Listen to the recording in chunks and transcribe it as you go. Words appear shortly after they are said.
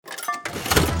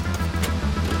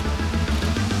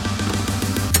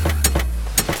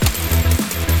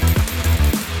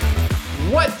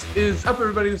is up,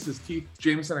 everybody? This is Keith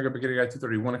Jameson. I got Beginning Guy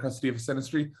 231 across the DFS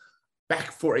industry,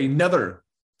 back for another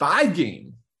five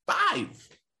EPL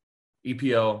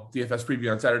DFS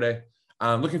preview on Saturday.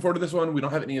 Looking forward to this one. We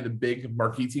don't have any of the big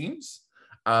marquee teams,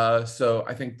 so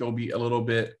I think there'll be a little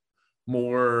bit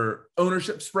more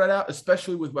ownership spread out,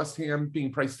 especially with West Ham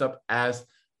being priced up as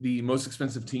the most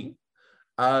expensive team.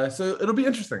 So it'll be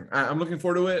interesting. I'm looking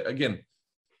forward to it. Again,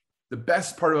 the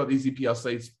best part about these EPL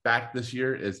slates back this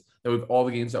year is that we have all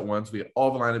the games at once. We have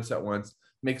all the lineups at once.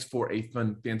 Makes for a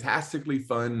fantastically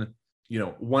fun,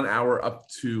 1 hour up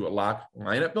to lock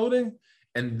lineup building,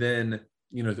 and then,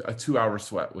 a 2 hour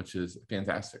sweat, which is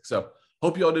fantastic. So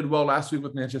hope you all did well last week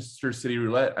with Manchester City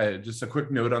Roulette. Just a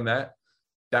quick note on that.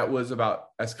 That was about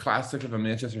as classic of a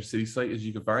Manchester City slate as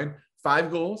you could find. 5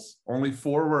 goals, only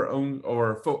 4 were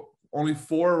only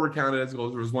 4 were counted as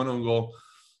goals. There was 1 own goal.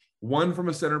 1 from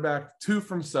a center back, 2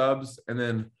 from subs, and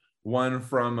then 1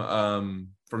 from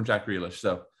Jack Grealish.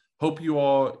 So hope you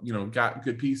all, got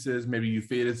good pieces. Maybe you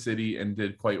faded City and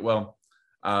did quite well.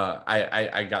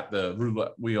 I got the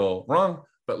roulette wheel wrong,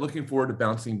 but looking forward to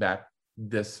bouncing back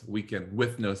this weekend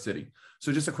with no City.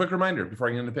 So just a quick reminder before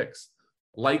I get into picks: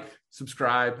 like,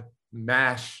 subscribe,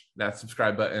 mash that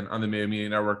subscribe button on the Mayo Media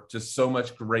Network. Just so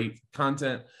much great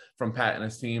content from Pat and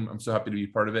his team. I'm so happy to be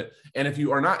part of it. And if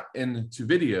you are not into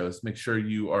videos, make sure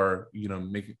you are,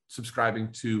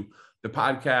 subscribing to the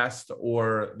podcast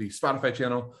or the Spotify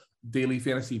channel, Daily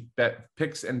Fantasy Bet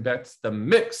Picks and Bets, The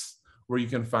Mix, where you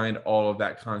can find all of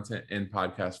that content in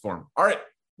podcast form. All right,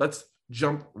 let's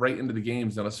jump right into the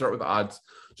games. And let's start with odds,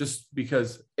 just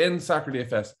because in Soccer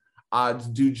DFS, odds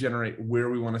do generate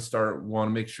where we want to start. We want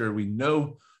to make sure we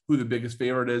know who the biggest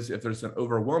favorite is, if there's an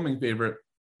overwhelming favorite,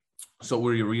 so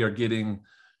we are getting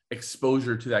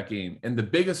exposure to that game. And the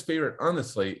biggest favorite on the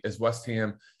slate is West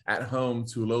Ham at home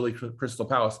to lowly Crystal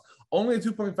Palace. Only a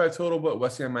 2.5 total, but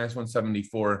West Ham minus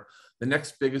 174. The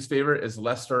next biggest favorite is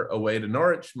Leicester away to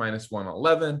Norwich, minus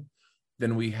 111.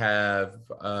 Then we have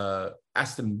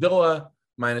Aston Villa,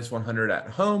 minus 100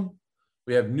 at home.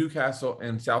 We have Newcastle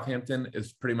and Southampton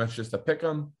is pretty much just a pick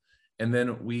 'em. And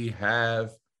then we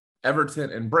have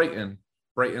Everton and Brighton.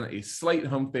 Brighton, a slight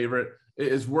home favorite. It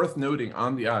is worth noting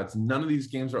on the odds, none of these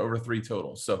games are over 3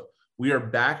 totals. So we are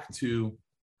back to,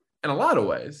 in a lot of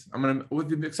ways, with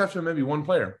the exception of maybe one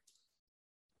player,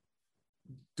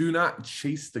 do not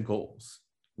chase the goals.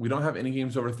 We don't have any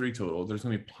games over 3 total. There's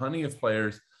going to be plenty of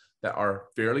players that are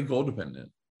fairly goal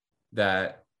dependent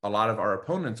that a lot of our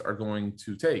opponents are going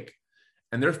to take.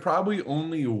 And there's probably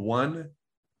only one,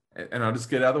 and I'll just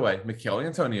get it out of the way, Mikel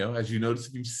Antonio. As you notice,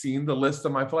 if you've seen the list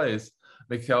of my plays,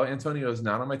 Mikel Antonio is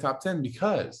not on my top 10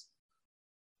 because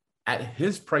at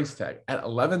his price tag, at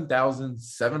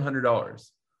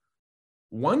 $11,700,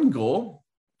 1 goal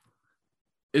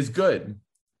is good,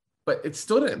 but it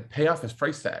still didn't pay off his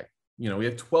price tag. We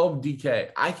have 12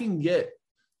 DK. I can get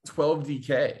 12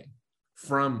 DK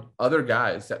from other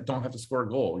guys that don't have to score a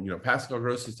goal. Pascal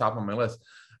Gross is top on my list.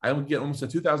 I will get almost a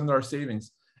 $2,000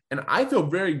 savings. And I feel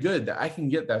very good that I can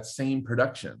get that same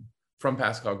production from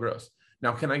Pascal Gross.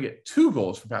 Now, can I get 2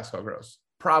 goals from Pascal Gross?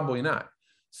 Probably not.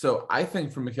 So I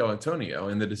think for Mikel Antonio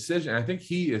and the decision, I think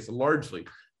he is largely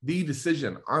the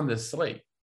decision on this slate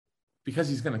because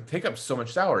he's going to take up so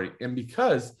much salary. And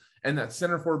because in that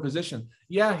center forward position,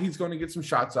 he's going to get some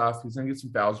shots off. He's going to get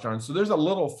some fouls drawn. So there's a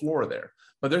little floor there,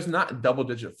 but there's not a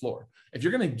double-digit floor. If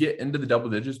you're going to get into the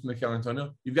double digits with Mikel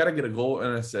Antonio, you've got to get a goal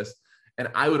and an assist. And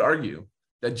I would argue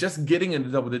that just getting into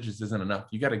double digits isn't enough.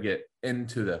 You got to get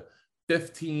into the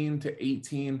 15 to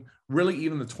 18, really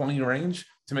even the 20 range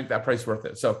to make that price worth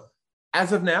it. So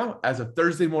as of now, as of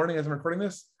Thursday morning, as I'm recording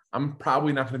this, I'm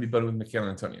probably not going to be buddy with Mikel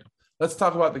Antonio. Let's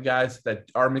talk about the guys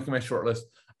that are making my short list.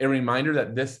 A reminder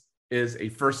that this is a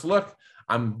first look.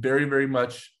 I'm very, very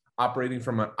much operating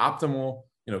from an optimal,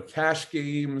 cash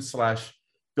game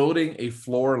 / building a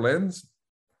floor lens.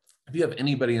 If you have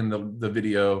anybody in the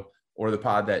video or the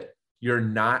pod that you're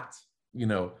not,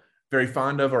 very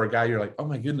fond of, or a guy you're like, oh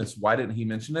my goodness, why didn't he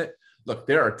mention it? Look,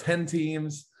 there are 10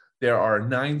 teams. There are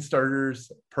 9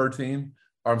 starters per team.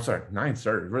 Or, I'm sorry, 9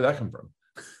 starters. Where'd that come from?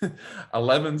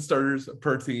 11 starters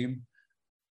per team.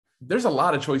 There's a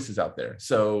lot of choices out there.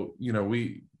 So,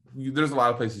 there's a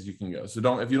lot of places you can go. So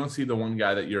if you don't see the one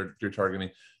guy that you're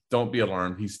targeting, don't be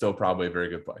alarmed. He's still probably a very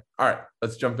good play. All right,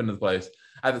 let's jump into the plays.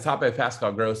 At the top, I have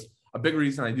Pascal Gross. A big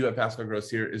reason I do have Pascal Gross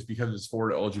here is because of his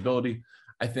forward eligibility.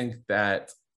 I think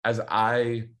that as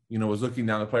I, was looking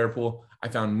down the player pool, I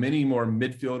found many more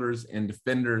midfielders and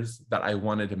defenders that I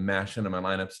wanted to mash into my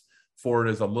lineups. Forward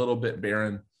is a little bit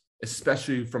barren,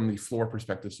 especially from the floor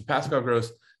perspective. So Pascal Gross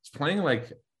is playing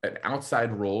like an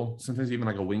outside role, sometimes even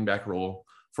like a wing back role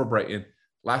for Brighton.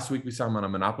 Last week, we saw him on a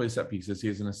monopoly set pieces. He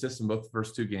has an assist in both the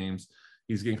first 2 games.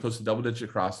 He's getting close to double-digit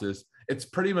crosses. It's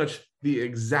pretty much the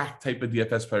exact type of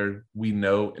DFS player we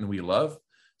know and we love.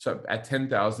 So at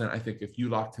 10,000, I think if you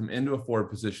locked him into a forward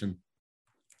position,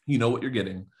 you know what you're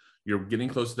getting. You're getting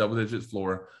close to double-digit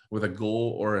floor with a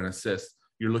goal or an assist.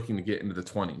 You're looking to get into the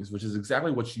 20s, which is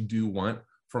exactly what you do want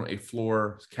from a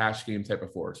floor cash game type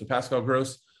of forward. So Pascal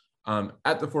Gross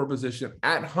at the forward position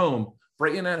at home.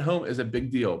 Brighton at home is a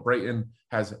big deal. Brighton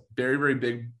has very, very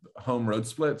big home road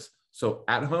splits. So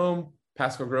at home,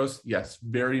 Pascal Gross, yes,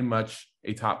 very much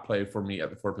a top play for me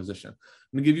at the forward position.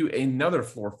 I'm going to give you another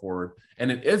floor forward, and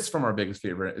it is from our biggest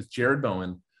favorite. It's Jared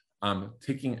Bowen,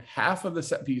 taking half of the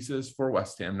set pieces for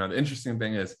West Ham. Now, the interesting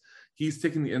thing is he's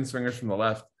taking the in-swingers from the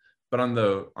left, but on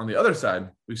the other side,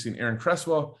 we've seen Aaron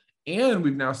Cresswell, and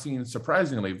we've now seen,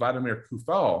 surprisingly, Vladimir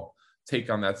Kufal take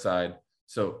on that side.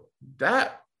 So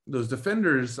those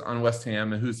defenders on West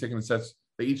Ham and who's taking the sets,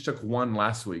 they each took 1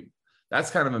 last week. That's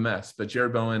kind of a mess, but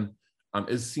Jared Bowen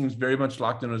seems very much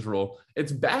locked in his role.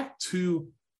 It's back to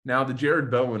now the Jared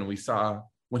Bowen we saw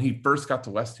when he first got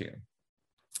to West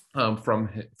Ham from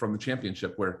the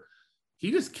championship, where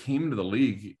he just came to the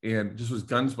league and just was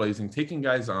guns blazing, taking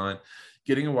guys on,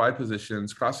 getting in wide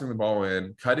positions, crossing the ball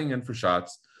in, cutting in for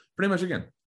shots. Pretty much, again,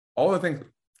 all the things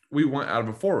we want out of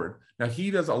a forward. Now,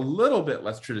 he does a little bit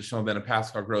less traditional than a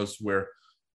Pascal Gross, where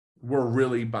we're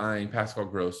really buying Pascal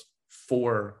Gross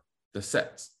for the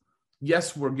sets.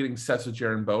 Yes, we're getting sets with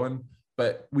Jared Bowen,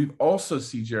 but we've also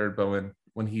seen Jared Bowen,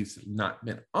 when he's not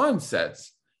been on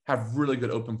sets, have really good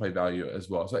open play value as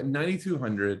well. So at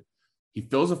 9,200, he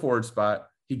fills a forward spot.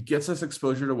 He gets us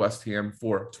exposure to West Ham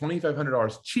for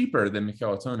 $2,500 cheaper than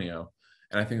Michail Antonio.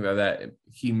 And I think that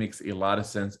he makes a lot of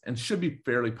sense and should be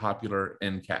fairly popular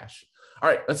in cash. All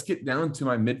right, let's get down to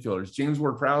my midfielders. James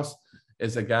Ward-Prowse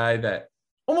is a guy that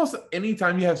almost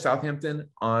anytime you have Southampton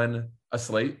on a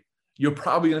slate, you're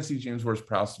probably going to see James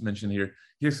Ward-Prowse mentioned here.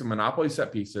 He has some monopoly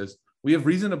set pieces. We have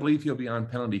reason to believe he'll be on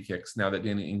penalty kicks now that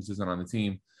Danny Ings isn't on the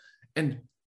team. And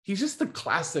he's just the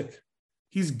classic.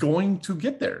 He's going to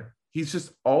get there. He's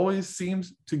just always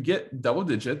seems to get double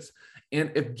digits.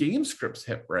 And if game scripts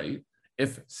hit right,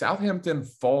 if Southampton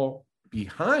fall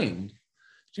behind,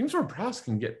 James Ward-Prowse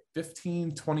can get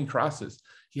 15, 20 crosses.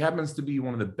 He happens to be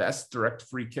one of the best direct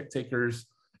free kick takers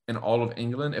in all of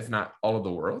England, if not all of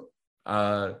the world.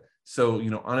 So,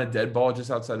 on a dead ball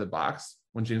just outside the box,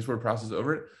 when James Ward-Prowse is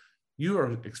over it, you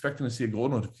are expecting to see a goal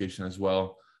notification as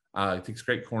well. He takes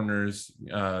great corners,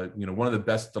 one of the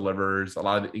best deliverers. A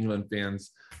lot of the England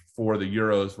fans for the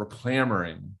Euros were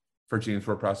clamoring for James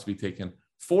Ward-Prowse to be taken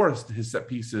for his set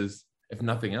pieces, if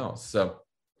nothing else. So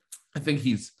I think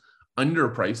he's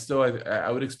underpriced, though. I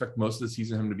would expect most of the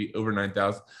season him to be over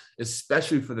 9,000,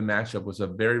 especially for the matchup. Was a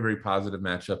very, very positive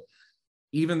matchup,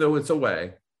 even though it's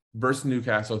away versus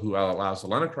Newcastle, who allows a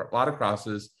lot of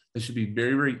crosses. They should be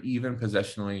very, very even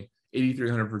possessionally.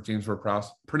 8,300 for James Ward-Prowse,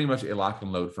 pretty much a lock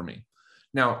and load for me.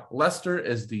 Now, Leicester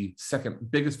is the second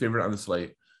biggest favorite on the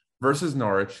slate versus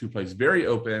Norwich, who plays very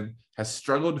open, has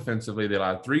struggled defensively. They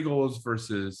allowed 3 goals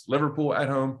versus Liverpool at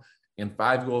home and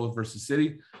 5 goals versus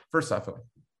City. First off,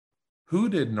 who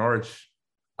did Norwich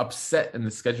upset in the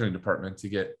scheduling department to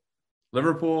get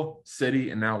Liverpool,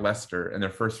 City, and now Leicester in their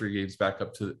first 3 games back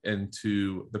up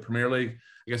into the Premier League?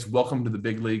 I guess welcome to the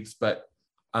big leagues. But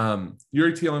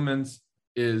Yuri Tielemans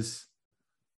is,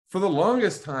 for the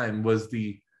longest time,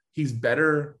 he's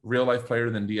better real life player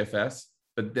than DFS.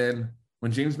 But then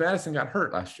when James Maddison got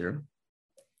hurt last year,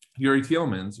 Yuri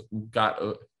Tielemans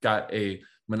got a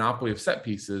monopoly of set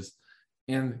pieces.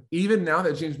 And even now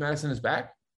that James Maddison is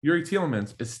back, Yuri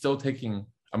Tielemans is still taking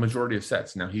a majority of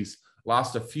sets. Now, he's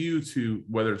lost a few to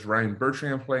whether it's Ryan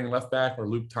Bertrand playing left back or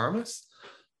Luke Thomas,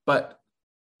 but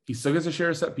he still gets a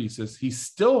share of set pieces. He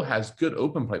still has good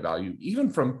open play value, even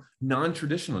from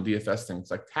non-traditional DFS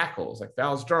things like tackles, like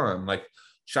fouls drawn, like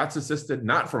shots assisted,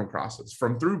 not from crosses,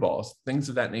 from through balls, things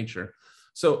of that nature.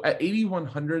 So at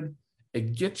 8,100,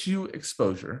 it gets you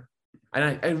exposure.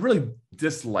 And I really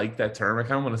dislike that term. I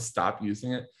kind of want to stop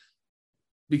using it,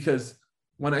 because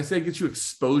when I say it gets you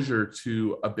exposure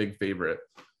to a big favorite,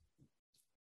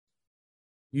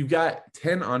 you've got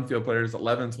 10 on-field players,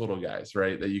 11 total guys,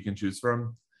 right, that you can choose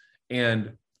from.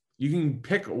 And you can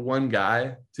pick one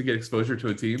guy to get exposure to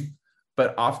a team,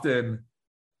 but often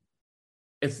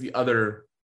it's the other,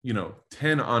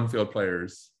 10 on-field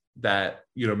players that,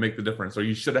 make the difference. Or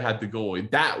you should have had the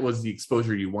goalie. That was the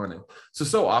exposure you wanted.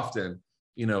 So often,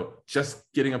 just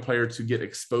getting a player to get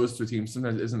exposed to a team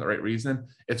sometimes isn't the right reason.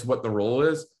 It's what the role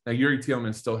is. Now, Yuri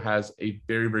Tielemans still has a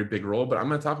very, very big role, but I'm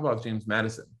going to talk about James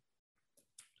Maddison.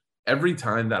 Every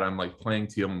time that I'm playing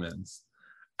Tielemans,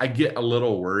 I get a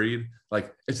little worried.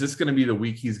 Like, is this going to be the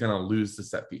week he's going to lose the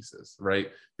set pieces, right?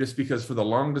 Just because for the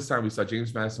longest time, we saw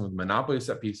James Madison with monopoly of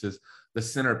set pieces, the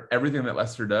center of everything that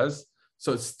Leicester does.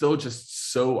 So it's still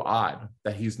just so odd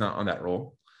that he's not on that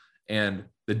role. And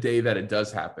the day that it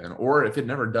does happen, or if it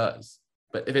never does,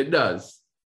 but if it does,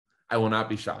 I will not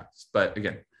be shocked. But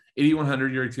again,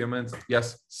 8,100 Youri Tielemans,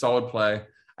 yes, solid play.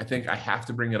 I think I have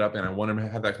to bring it up, and I want to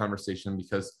have that conversation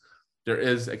because there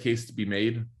is a case to be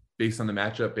made based on the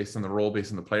matchup, based on the role,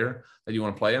 based on the player that you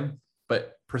want to play him,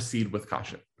 but proceed with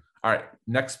caution. All right,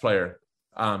 next player.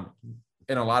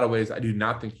 In a lot of ways, I do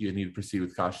not think you need to proceed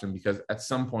with caution because at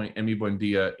some point, Emi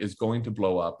Buendia is going to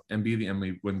blow up and be the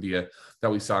Emi Buendia that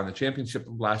we saw in the championship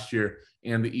of last year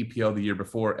and the EPL the year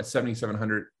before at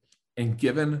 7,700. And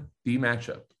given the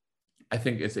matchup, I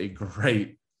think it's a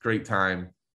great time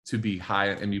to be high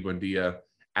on Emi Buendia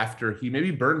after he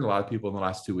maybe burned a lot of people in the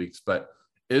last 2 weeks, but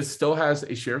it still has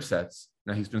a share of sets.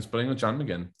 Now he's been splitting with John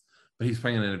McGinn, but he's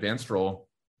playing an advanced role.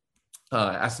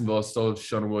 Aston Villa still has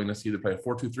shown a willingness to either play a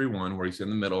 4-2-3-1 where he's in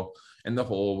the middle in the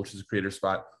hole, which is a creator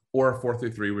spot, or a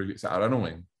 4-3-3 where he's out on a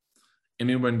wing.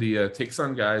 Emi Buendia takes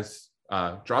on guys,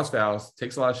 draws fouls,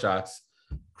 takes a lot of shots,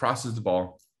 crosses the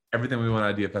ball, everything we want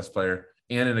out of a DFS player,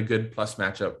 and in a good plus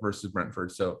matchup versus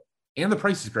Brentford. So, and the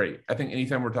price is great. I think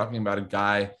anytime we're talking about a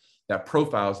guy that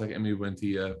profiles like Emi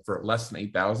Buendia for less than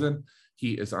 8,000,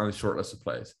 he is on the short list of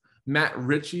plays. Matt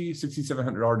Ritchie,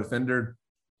 $6,700 defender.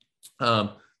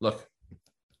 Look,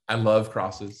 I love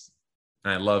crosses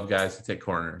and I love guys to take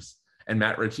corners. And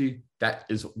Matt Ritchie, that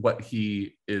is what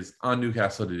he is on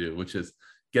Newcastle to do, which is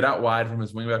get out wide from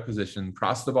his wingback position,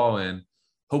 cross the ball in,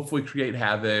 hopefully create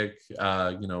havoc,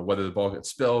 whether the ball gets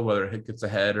spilled, whether it gets a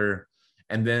header.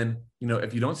 And then,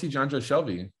 if you don't see Jonjo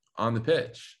Shelvey on the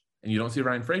pitch and you don't see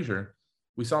Ryan Fraser,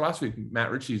 we saw last week,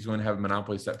 Matt Ritchie is going to have a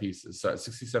monopoly set pieces. So at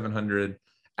 6,700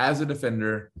 as a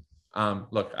defender,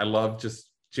 look, I love just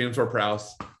James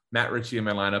Ward-Prowse, Matt Ritchie in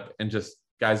my lineup, and just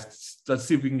guys, let's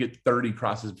see if we can get 30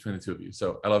 crosses between the two of you.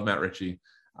 So I love Matt Ritchie.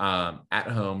 At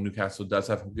home, Newcastle does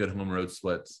have good home road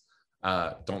splits.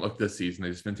 Don't look this season.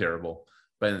 They've just been terrible.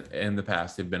 But in the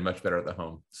past, they've been much better at the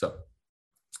home. So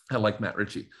I like Matt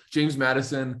Ritchie. James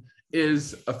Madison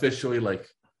is officially like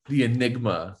the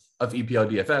enigma of EPL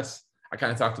DFS. I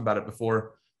kind of talked about it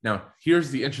before. Now,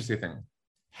 here's the interesting thing.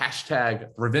 Hashtag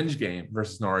revenge game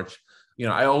versus Norwich.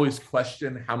 I always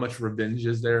question how much revenge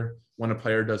is there when a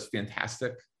player does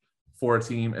fantastic for a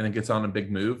team and then gets on a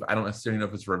big move. I don't necessarily know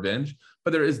if it's revenge,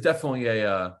 but there is definitely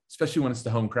especially when it's the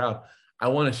home crowd. I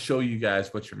want to show you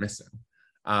guys what you're missing.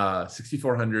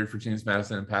 6,400 for James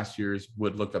Madison in past years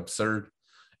would look absurd.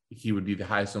 He would be the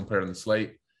highest owned player on the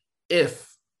slate.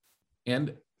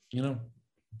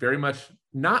 Very much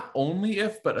not only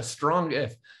if, but a strong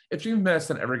if James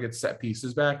Madison ever gets set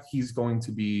pieces back, he's going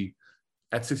to be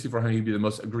at 6,400. He'd be the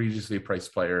most egregiously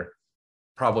priced player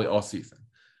probably all season.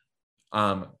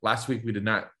 Last week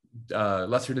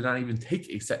Leicester did not even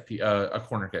take a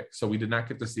corner kick, so we did not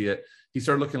get to see it. He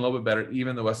started looking a little bit better,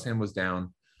 even though West Ham was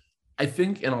down. I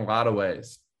think in a lot of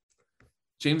ways,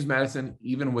 James Madison,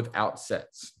 even without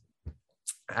sets,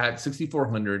 at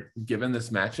 6,400, given this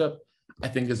matchup, I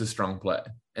think is a strong play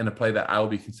and a play that I will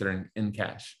be considering in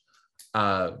cash.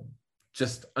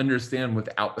 Just understand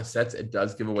without the sets, it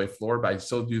does give away floor, but I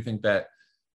still do think that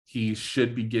he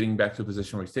should be getting back to a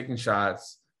position where he's taking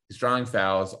shots, he's drawing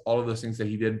fouls, all of those things that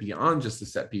he did beyond just the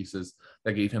set pieces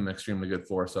that gave him extremely good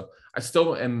floor. So I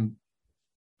still am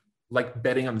like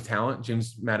betting on the talent.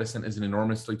 James Madison is an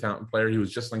enormously talented player. He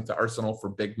was just linked to Arsenal for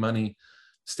big money,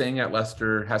 staying at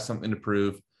Leicester, has something to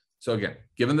prove. So again,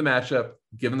 given the matchup,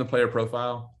 given the player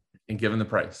profile, and given the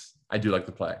price, I do like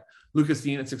the play. Lucas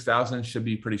Digne at 6,000 should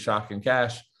be pretty shocking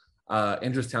cash.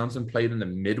 Andros Townsend played in the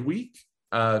midweek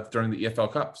during the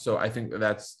EFL Cup. So I think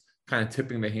that's kind of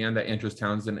tipping the hand that Andros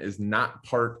Townsend is not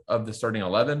part of the starting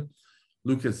 11.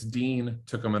 Lucas Digne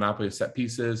took a monopoly of set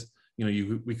pieces.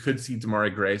 We could see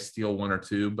Demarai Gray steal one or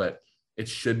two, but it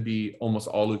should be almost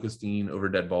all Lucas Digne over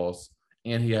dead balls.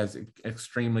 And he has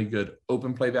extremely good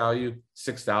open play value,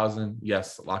 6,000.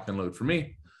 Yes, lock and load for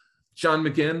me. John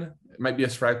McGinn, it might be a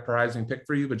surprising pick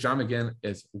for you, but John McGinn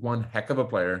is one heck of a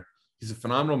player. He's a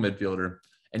phenomenal midfielder,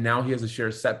 and now he has a share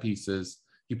of set pieces.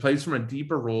 He plays from a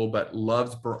deeper role, but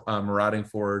loves marauding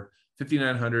forward.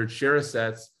 5,900, share of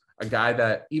sets, a guy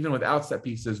that even without set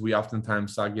pieces, we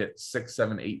oftentimes saw get 6,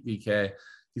 7, 8 DK.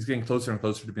 He's getting closer and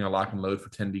closer to being a lock and load for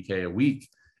 10 DK a week.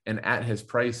 And at his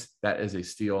price, that is a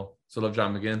steal. So love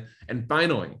John McGinn. And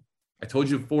finally, I told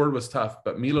you forward was tough,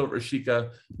 but Milo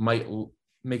Rashica might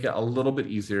make it a little bit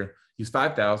easier. He's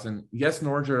 5,000. Yes,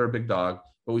 Norwich are a big dog,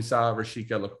 but we saw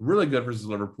Rashica look really good versus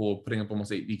Liverpool, putting up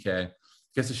almost 8 DK.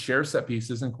 gets to share set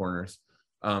pieces and corners.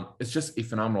 It's just a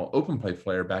phenomenal open play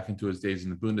player back into his days in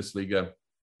the Bundesliga.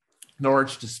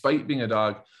 Norwich, despite being a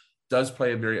dog, does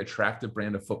play a very attractive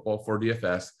brand of football for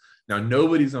DFS. Now,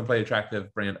 nobody's going to play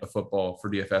attractive brand of football for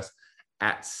DFS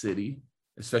at City,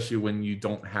 especially when you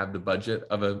don't have the budget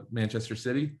of a Manchester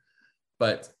City.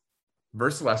 But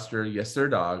versus Leicester, yes, they're a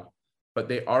dog, but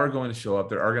they are going to show up.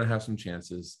 They are going to have some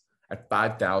chances. At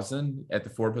 5,000 at the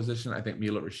forward position, I think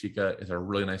Milot Rashica is a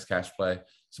really nice cash play.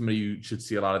 Somebody you should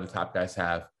see a lot of the top guys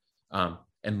have,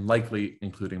 and likely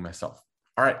including myself.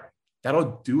 All right,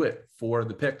 that'll do it for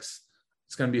the picks.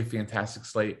 It's going to be a fantastic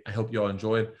slate. I hope you all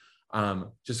enjoyed.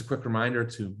 Just a quick reminder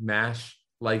to mash,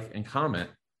 like, and comment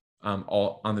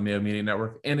all on the Mayo Media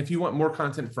Network. And if you want more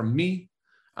content from me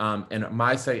and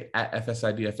my site at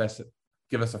FSIDFS,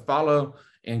 give us a follow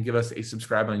and give us a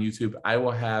subscribe on YouTube. I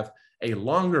will have a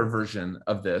longer version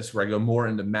of this where I go more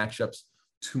into matchups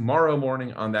tomorrow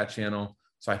morning on that channel.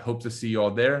 So I hope to see you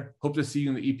all there. Hope to see you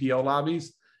in the EPL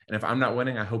lobbies. And if I'm not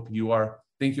winning, I hope you are.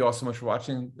 Thank you all so much for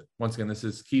watching. Once again, this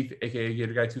is Keith, aka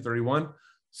Gator Guy 231.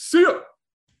 See ya.